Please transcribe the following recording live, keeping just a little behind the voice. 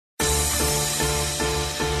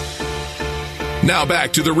Now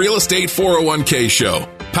back to the Real Estate 401k Show,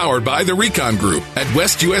 powered by the Recon Group at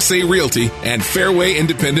West USA Realty and Fairway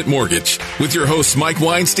Independent Mortgage, with your hosts Mike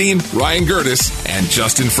Weinstein, Ryan Gertis, and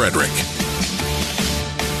Justin Frederick.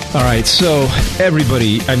 All right, so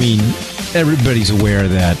everybody's aware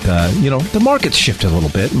that, the market's shifted a little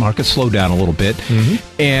bit. Market's slowed down a little bit.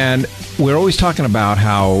 Mm-hmm. And we're always talking about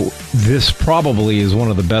how this probably is one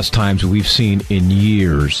of the best times we've seen in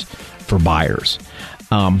years for buyers.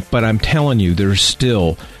 But I'm telling you, there's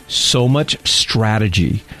still so much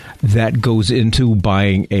strategy that goes into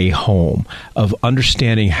buying a home, of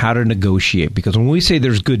understanding how to negotiate. Because when we say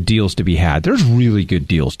there's good deals to be had, there's really good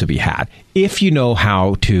deals to be had if you know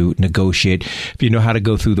how to negotiate, if you know how to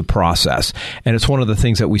go through the process. And it's one of the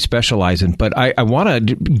things that we specialize in. But I want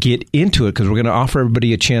to get into it because we're going to offer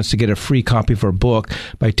everybody a chance to get a free copy of our book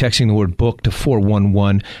by texting the word book to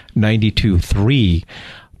 411-923.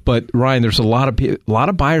 But Ryan, there's a lot of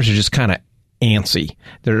buyers are just kind of antsy.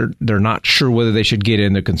 They're not sure whether they should get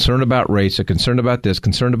in. They're concerned about rates. They're concerned about this,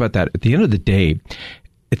 concerned about that. At the end of the day,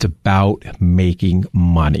 it's about making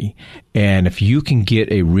money. And if you can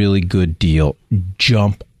get a really good deal,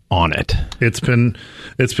 jump on it. It's been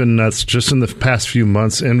nuts. Just in the past few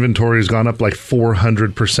months, inventory has gone up like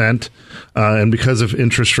 400%. And because of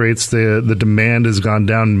interest rates, the demand has gone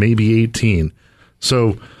down maybe 18%.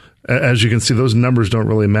 So as you can see, those numbers don't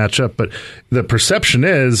really match up, but the perception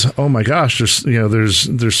is, oh my gosh,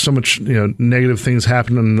 there's so much negative things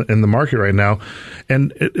happening in the market right now,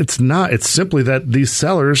 and it's not. It's simply that these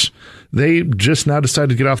sellers, they just now decided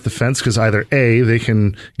to get off the fence because either A, they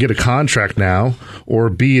can get a contract now,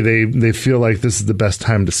 or B, they feel like this is the best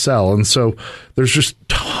time to sell, and so there's just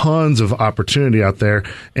tons of opportunity out there.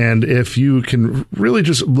 And if you can really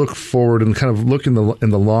just look forward and kind of look in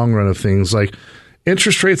the long run of things, like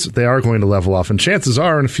interest rates, they are going to level off, and chances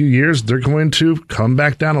are in a few years they're going to come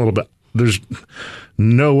back down a little bit. There's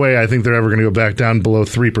no way I think they're ever going to go back down below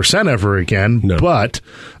 3% ever again, no. But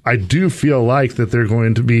I do feel like that they're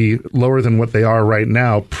going to be lower than what they are right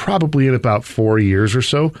now, probably in about 4 years or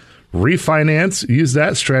so. Refinance, use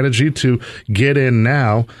that strategy to get in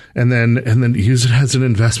now, and then use it as an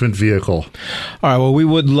investment vehicle. All right. Well, we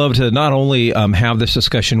would love to not only have this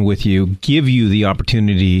discussion with you, give you the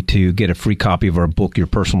opportunity to get a free copy of our book, Your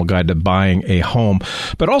Personal Guide to Buying a Home,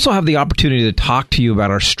 but also have the opportunity to talk to you about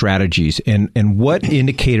our strategies and what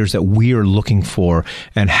indicators that we are looking for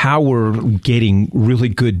and how we're getting really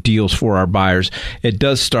good deals for our buyers. It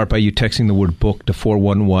does start by you texting the word book to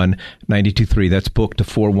 411-923. That's book to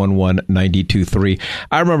 411-923.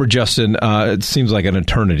 I remember, Justin, it seems like an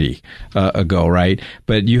eternity ago, right?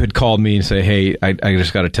 But you had called me and say, hey, I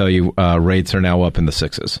just got to tell you, rates are now up in the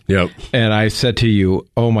sixes. Yep. And I said to you,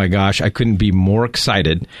 oh my gosh, I couldn't be more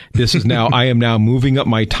excited. This is now, I am now moving up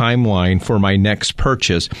my timeline for my next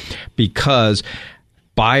purchase because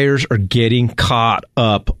buyers are getting caught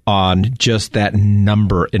up on just that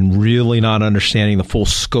number and really not understanding the full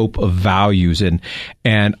scope of values. And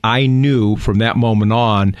I knew from that moment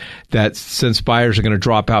on that since buyers are going to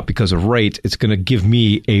drop out because of rates, it's going to give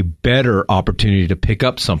me a better opportunity to pick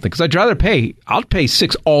up something. Because I'll pay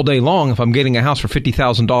 $6 all day long if I'm getting a house for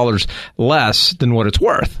 $50,000 less than what it's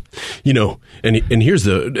worth. And here's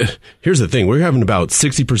the thing. We're having about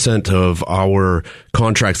 60% of our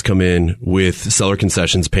contracts come in with seller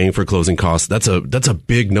concessions paying for closing costs. That's a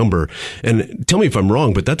big number. And tell me if I'm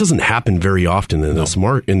wrong, but that doesn't happen very often in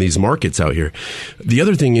these markets out here. The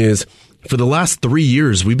other thing is, for the last 3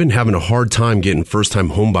 years, we've been having a hard time getting first-time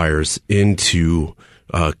home buyers into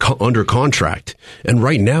under contract. And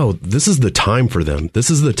right now, this is the time for them. This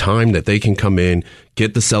is the time that they can come in,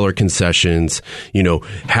 get the seller concessions,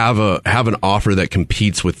 have an offer that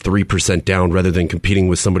competes with 3% down rather than competing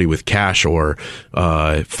with somebody with cash or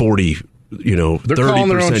 40. They're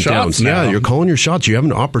 30% down. Yeah, you're calling your shots. You have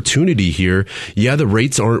an opportunity here. Yeah, the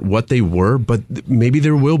rates aren't what they were, but maybe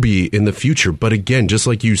there will be in the future. But again, just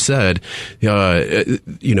like you said, you can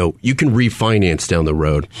refinance down the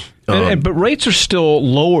road. But rates are still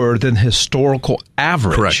lower than historical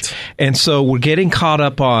average. Correct. And so we're getting caught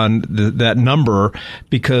up on that number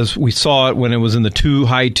because we saw it when it was in the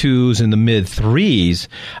high twos and the mid threes.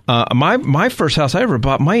 My first house I ever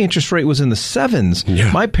bought, my interest rate was in the sevens. Yeah.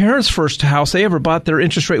 My parents' first house they ever bought, their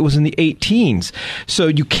interest rate was in the 18s. So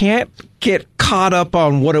you can't get caught up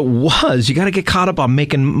on what it was. You got to get caught up on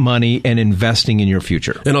making money and investing in your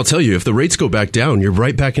future. And I'll tell you, if the rates go back down, you're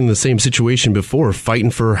right back in the same situation before,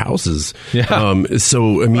 fighting for houses. Yeah.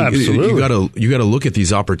 So I mean, absolutely. You got to look at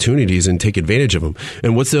these opportunities and take advantage of them.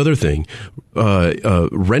 And what's the other thing?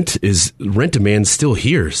 Rent demand still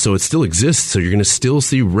here, so it still exists. So you're going to still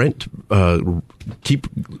see rent keep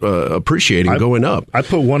appreciating, going up. I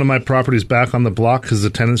put one of my properties back on the block because the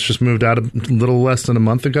tenants just moved out a little less than a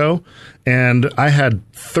month ago, and I had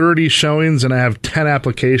 30 showings, and I have 10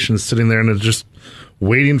 applications sitting there, and it's just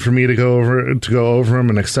waiting for me to go over them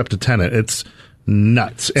and accept a tenant. It's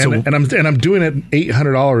nuts, and I'm doing it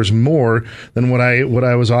 $800 more than what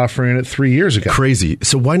I was offering it 3 years ago. Crazy.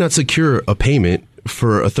 So why not secure a payment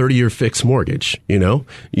for a 30-year fixed mortgage? You know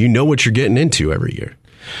what you're getting into every year.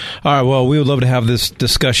 All right, well, we would love to have this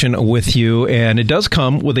discussion with you, and it does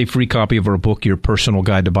come with a free copy of our book, Your Personal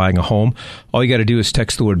Guide to Buying a Home. All you got to do is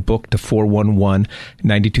text the word book to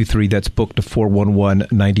 411-923. That's book to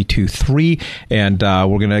 411-923, and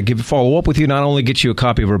we're going to follow up with you, not only get you a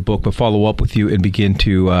copy of our book, but follow up with you and begin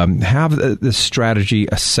to have this strategy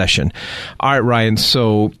session. All right, Ryan,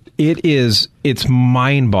 so it's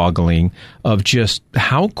mind-boggling of just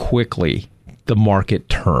how quickly the market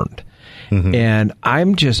turned. Mm-hmm. And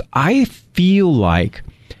I feel like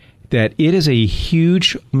that it is a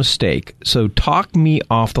huge mistake. So talk me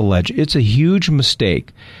off the ledge. It's a huge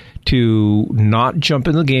mistake to not jump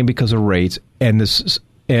in the game because of rates and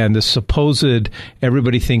the supposed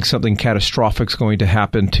everybody thinks something catastrophic is going to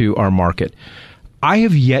happen to our market. I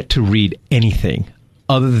have yet to read anything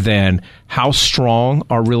other than how strong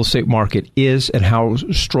our real estate market is and how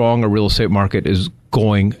strong our real estate market is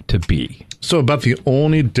going to be. So about the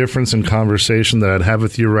only difference in conversation that I'd have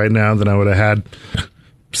with you right now than I would have had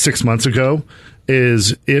 6 months ago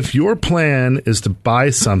is if your plan is to buy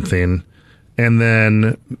something and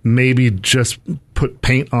then maybe just put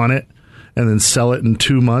paint on it and then sell it in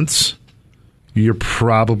 2 months, you're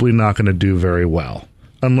probably not going to do very well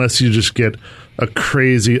unless you just get a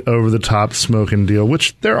crazy over-the-top smoking deal,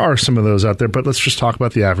 which there are some of those out there, but let's just talk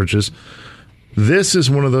about the averages. This is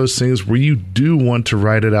one of those things where you do want to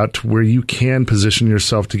write it out to where you can position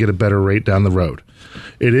yourself to get a better rate down the road.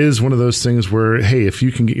 It is one of those things where, hey, if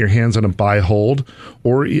you can get your hands on a buy hold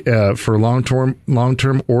or for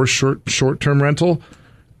long-term or short-term rental,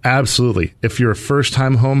 absolutely. If you're a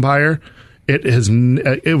first-time home buyer, it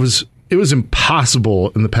was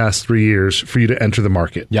impossible in the past 3 years for you to enter the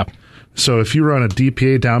market. Yep. So if you were on a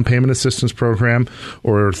DPA down payment assistance program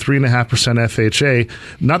or 3.5% FHA,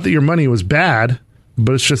 not that your money was bad,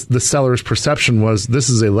 but it's just the seller's perception was this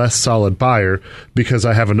is a less solid buyer because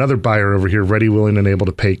I have another buyer over here ready, willing, and able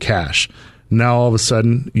to pay cash. Now all of a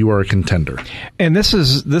sudden you are a contender. And this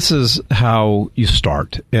is how you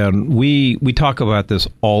start. And we talk about this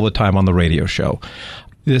all the time on the radio show.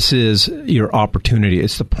 This is your opportunity.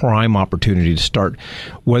 It's the prime opportunity to start.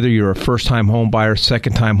 Whether you're a first-time home buyer,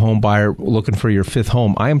 second-time home buyer, looking for your fifth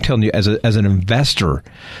home, I am telling you, as an investor,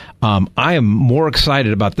 I am more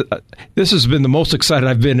excited about this. Has been the most excited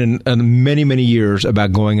I've been in many, many years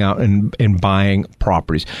about going out and buying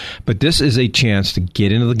properties. But this is a chance to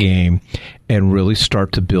get into the game and really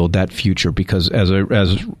start to build that future. Because as a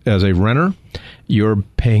renter, you're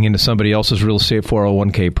paying into somebody else's real estate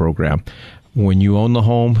 401k program. When you own the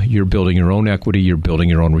home, you're building your own equity, you're building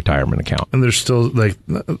your own retirement account. And there's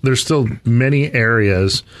still many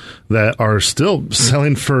areas that are still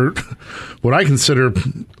selling for what I consider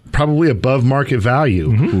probably above market value.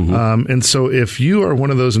 Mm-hmm. And so if you are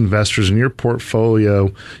one of those investors in your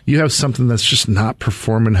portfolio, you have something that's just not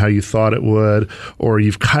performing how you thought it would, or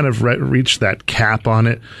you've kind of reached that cap on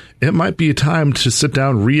it, it might be a time to sit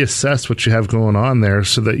down, reassess what you have going on there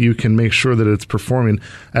so that you can make sure that it's performing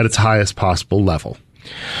at its highest possible level.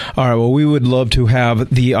 All right. Well, we would love to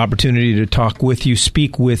have the opportunity to talk with you,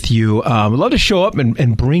 speak with you. We'd love to show up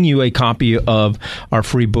and bring you a copy of our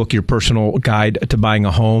free book, Your Personal Guide to Buying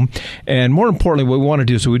a Home. And more importantly, what we want to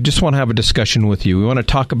do is we just want to have a discussion with you. We want to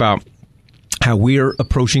talk about how we're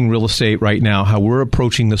approaching real estate right now, how we're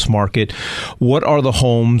approaching this market. What are the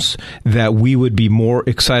homes that we would be more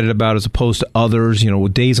excited about as opposed to others,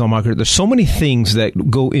 with days on market? There's so many things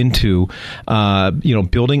that go into,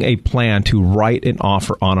 building a plan to write an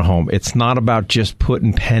offer on a home. It's not about just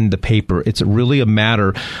putting pen to paper. It's really a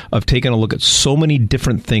matter of taking a look at so many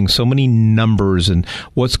different things, so many numbers and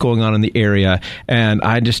what's going on in the area. And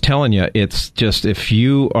I'm just telling you, it's just, if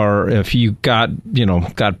you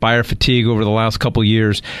got buyer fatigue over the last couple of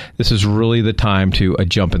years, this is really the time to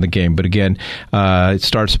jump in the game. But again, it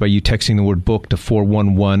starts by you texting the word book to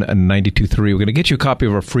 411-923. We're going to get you a copy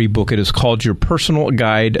of our free book. It is called Your Personal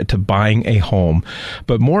Guide to Buying a Home.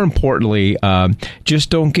 But more importantly, just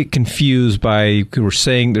don't get confused by we're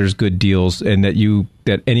saying there's good deals and that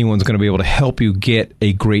anyone's going to be able to help you get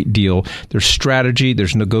a great deal. There's strategy,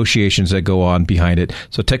 there's negotiations that go on behind it.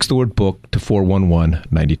 So text the word book to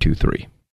 411-923.